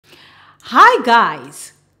Hi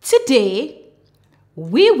guys, today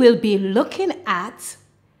we will be looking at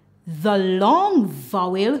the long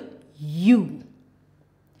vowel U.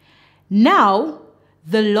 Now,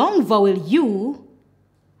 the long vowel U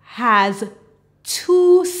has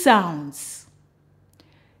two sounds.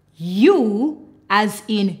 U as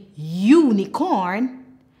in unicorn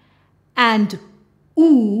and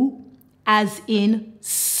U as in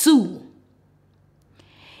Sue.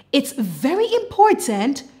 It's very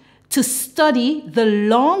important to study the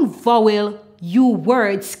long vowel U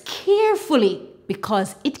words carefully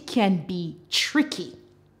because it can be tricky.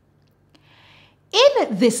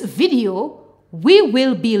 In this video, we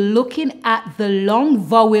will be looking at the long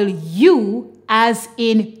vowel U as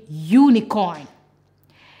in unicorn.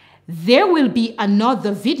 There will be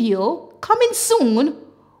another video coming soon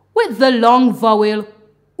with the long vowel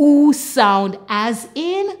U sound as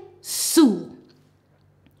in Sue.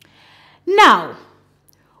 Now,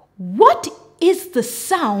 what is the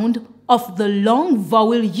sound of the long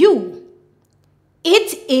vowel U?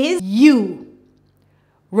 It is U.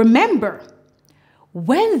 Remember,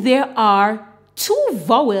 when there are two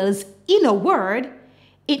vowels in a word,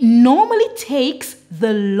 it normally takes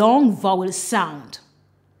the long vowel sound.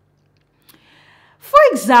 For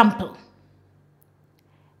example,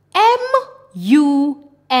 M-U-L-E.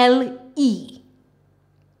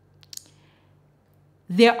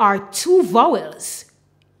 There are two vowels,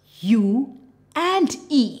 U and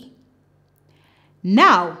E.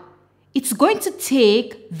 Now, it's going to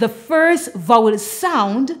take the first vowel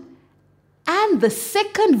sound and the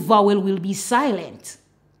second vowel will be silent.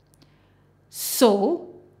 So,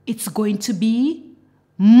 it's going to be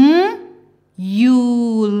M-U-L.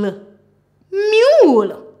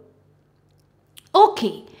 Mule.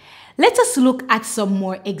 Okay, let us look at some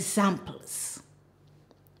more examples.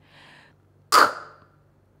 K,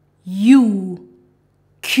 U,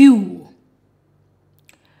 Q.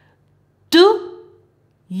 D,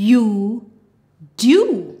 U,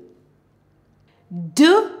 do.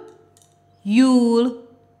 D, you'll,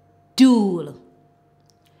 dool.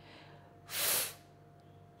 F,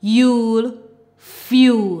 you'll,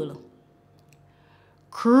 fuel.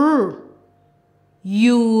 Cr,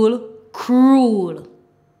 you'll, cruel.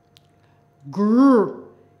 Gr,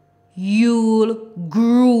 you'll,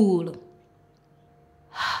 gruel.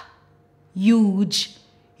 Huge,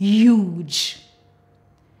 huge.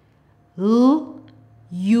 L,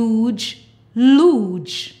 huge,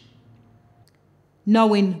 luge.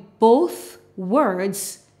 Now in both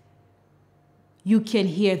words, you can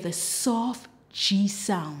hear the soft G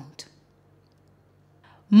sound.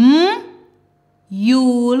 M,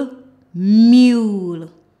 you'll, mule.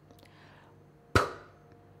 P,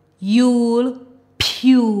 you'll,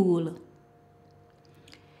 pule.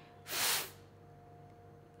 F,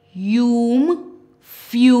 fume,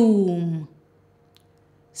 fume.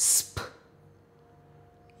 Sp,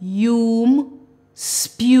 yume,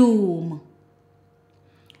 spume.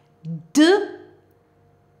 D,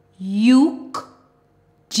 uke,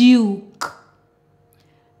 duke.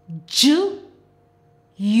 J,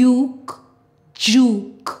 uke,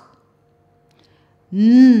 juke.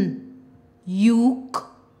 N, uke,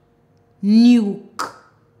 nuke.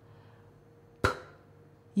 P,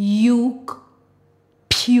 uke,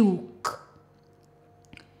 puke.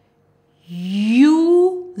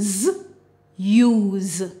 Use,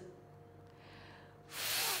 use.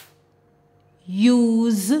 F,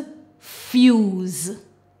 use, fuse.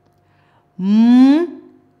 M,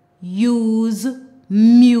 use,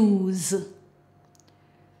 muse.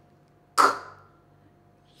 K,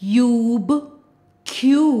 ube,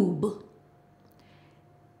 cube.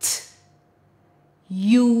 T,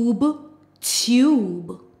 ube,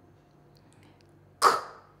 tube. K,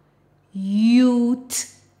 ute,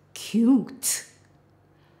 cute.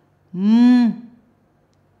 M,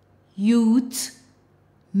 ute,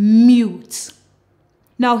 mute.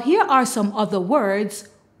 Now here are some other words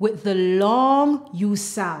with the long U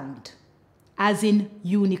sound, as in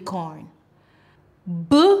unicorn.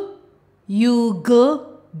 B,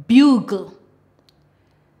 bugle, bugle.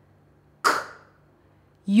 K,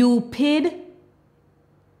 Cupid,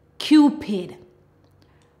 cupid.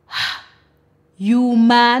 H,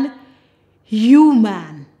 human,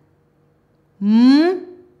 human. M,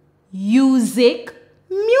 music,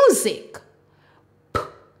 music. P,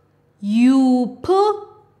 pupil,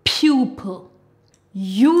 pupil.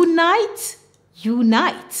 Unite,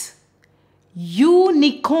 unite.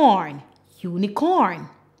 Unicorn, unicorn.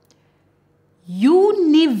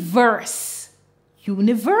 Universe,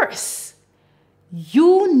 universe.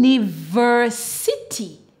 University,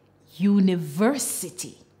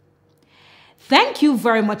 university. Thank you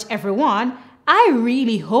very much, everyone, I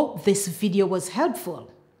really hope this video was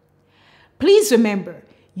helpful. Please remember,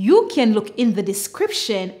 you can look in the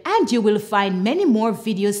description and you will find many more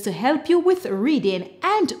videos to help you with reading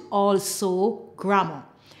and also grammar.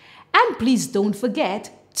 And please don't forget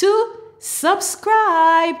to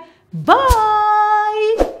subscribe. Bye!